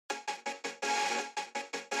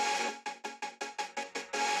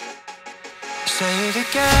say it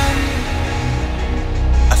again.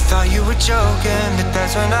 I thought you were joking, but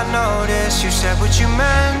that's when I noticed you said what you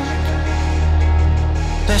meant.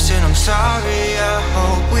 Listen, I'm sorry, I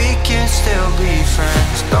hope we can still be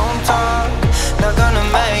friends. Don't talk, not gonna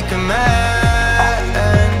make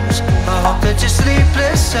amends. I hope that you're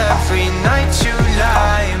sleepless every night you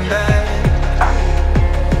lie in bed.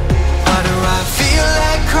 Why do I feel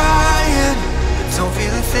like crying, but don't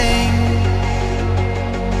feel a thing?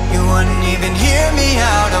 You wouldn't even hear me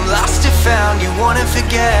out, I'm lost and found, you wanna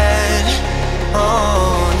forget.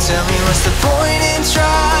 Oh, tell me what's the point in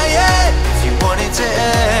trying if you want it to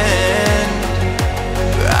end?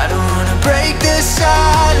 I don't wanna break the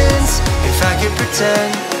silence if I could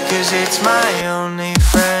pretend, 'cause it's my only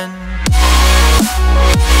friend.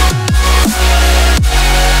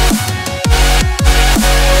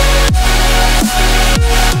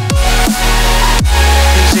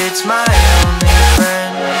 'Cause it's my only friend.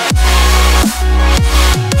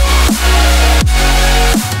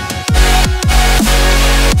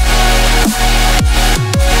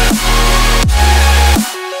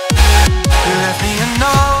 You left me a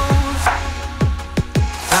note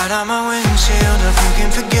right on my windshield. If you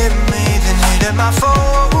can forgive me, then hit at my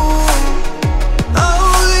phone.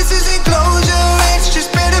 Oh, this isn't closure, it's just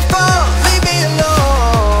pitiful. Leave me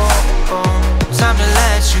alone. Time to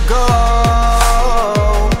let you go,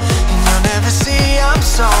 and you'll never see I'm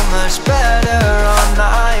so much better on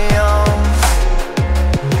my own.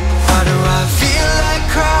 Why do I feel like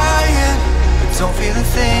crying, but don't feel a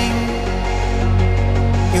thing?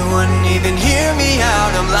 You wouldn't even hear me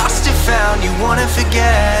out, I'm lost and found, you wanna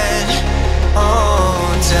forget. Oh,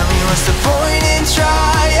 tell me what's the point in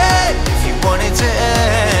trying if you want it to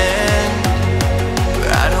end?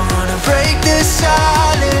 But I don't wanna break the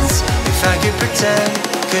silence if I could pretend,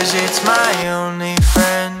 'cause it's my only friend.